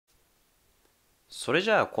それ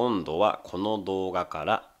じゃあ今度はこの動画か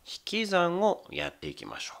ら引き算をやっていき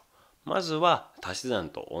ましょう。まずは足し算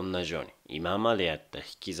と同じように今までやった引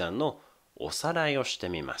き算のおさらいをして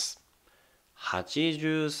みます。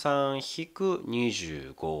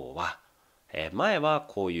83-25は、前は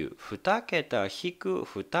こういう2桁引く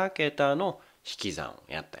2桁の引き算を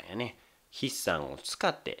やったんやね。筆算を使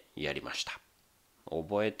ってやりました。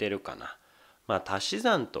覚えてるかな？足し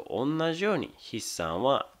算と同じように筆算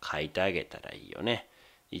は書いてあげたらいいよね。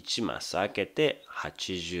1マス開けて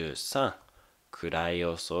83、位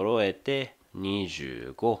を揃えて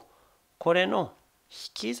25。これの引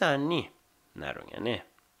き算になるんやね。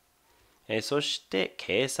そして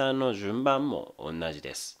計算の順番も同じ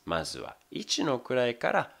です。まずは1の位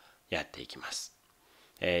からやっていきます。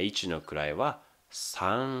1の位は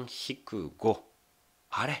3-5。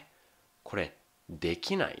あれ？これで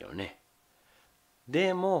きないよね。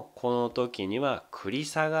でもこの時には繰り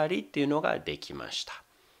下がりっていうのができました。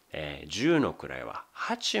10の位は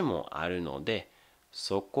8もあるので、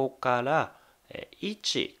そこから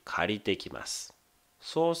1借りてきます。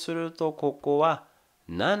そうするとここは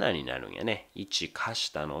7になるんやね。1貸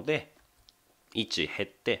したので1減っ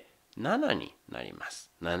て7になります。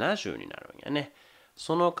70になるんやね。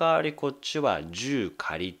その代わりこっちは10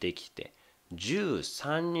借りてきて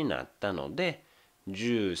13になったので、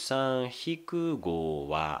13-5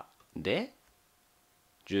はで、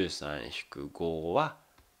13-5は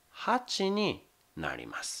8になり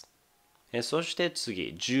ます。そして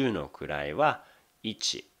次、10の位は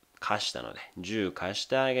1貸したので、10貸し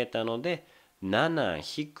てあげたので、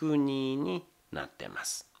7-2になってま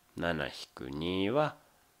す。7-2は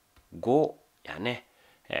5やね。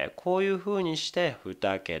こういうふうにして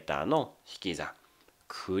2桁の引き算、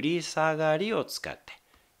繰り下がりを使って、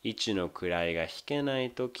1の位が引けない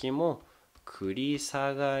ときも繰り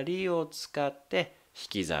下がりを使って引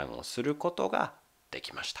き算をすることがで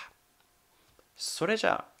きました。それじ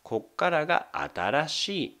ゃあこっからが新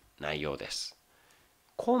しい内容です。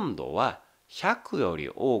今度は100より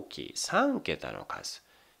大きい3桁の数、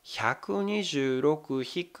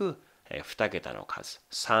126-2桁の数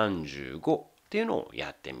35っていうのをや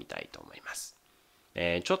ってみたいと思います。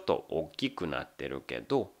ちょっと大きくなってるけ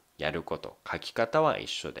ど、やること、書き方は一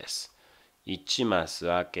緒です。1マス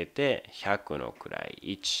開けて100の位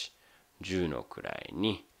1、10の位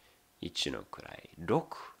2、1の位6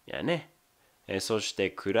やね。そし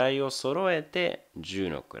て位を揃えて10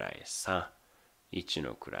の位3、1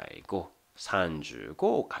の位5、35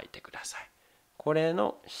を書いてください。これ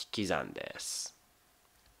の引き算です。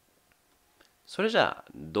それじゃ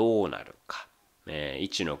あどうなるか。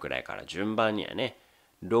1の位から順番にはね、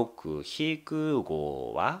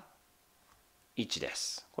6-5は1で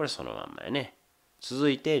す。これそのまんまやね。続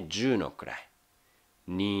いて10の位。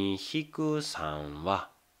2-3は、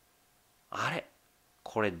あれ？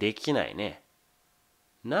これできないね。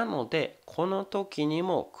なので、この時に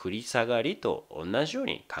も繰り下がりと同じよう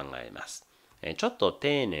に考えます。ちょっと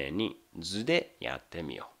丁寧に図でやって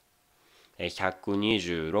みよう。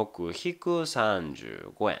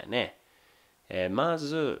126-35やね。ま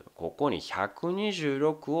ず、ここに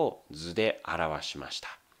126を図で表しました。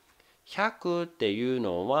100っていう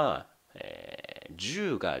のは、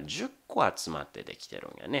10が10個集まってできてる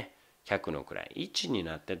んやね。100の位1に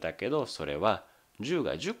なってたけど、それは10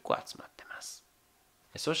が10個集まってます。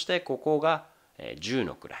そしてここが10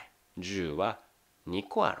の位。10は2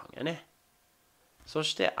個あるんやね。そ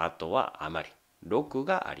してあとは余り6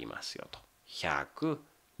がありますよと。126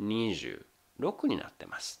になって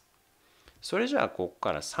ます。それじゃあここ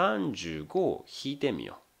から35を引いてみ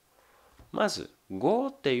よう。まず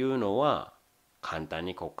5っていうのは簡単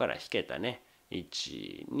にここから引けたね。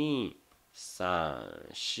1、2、3、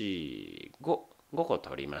4、5。5個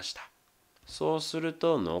取りました。そうする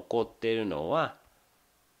と残っているのは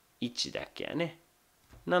1だけやね。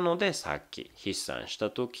なのでさっき筆算した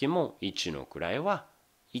時も1の位は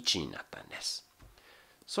1になったんです。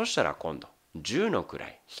そしたら今度10の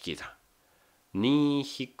位引き算。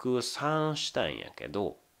2-3したんやけ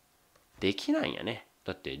ど、できないんやね。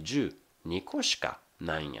だって10、2個しか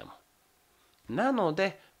ないんやもん。なの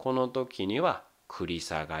でこの時には繰り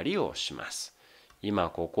下がりをします。今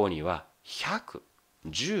ここには100、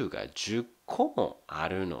10が10個もあ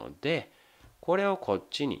るので、これをこっ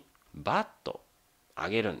ちにバッと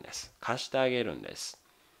上げるんです。貸してあげるんです。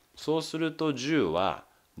そうすると10は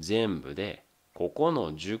全部でここ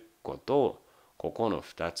の10個とここの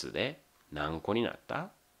2つで何個になった？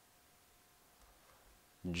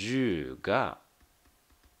 10 が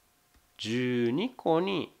12個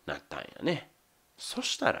になったんやね。そ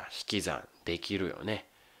したら引き算できるよね。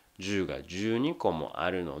10が12個もあ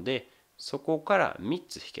るので、そこから3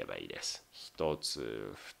つ引けばいいです。1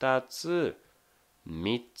つ、2つ、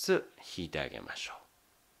3つ引いてあげましょ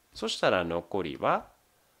う。そしたら残りは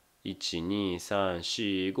1、2、3、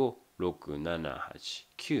4、5、6、7、8、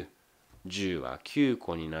9。10は9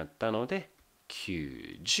個になったので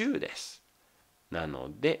90です。な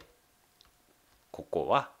のでここ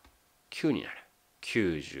は9になる。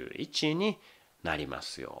91になりま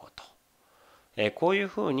すよと。こういう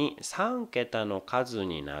ふうに3桁の数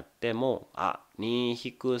になっても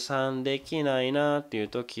2-3できないなっていう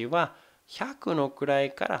時は100の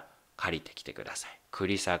位から借りてきてください。繰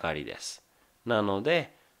り下がりです。なの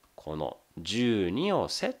でこの12を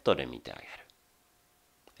セットで見てあげ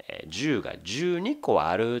る。10が12個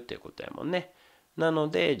あるってことやもんね。なの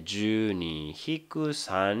で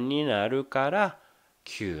12-3になるから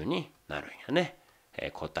9になるんやね。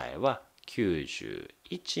答えは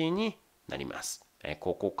91になります。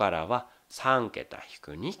ここからは3桁引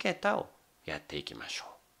く2桁をやっていきましょう。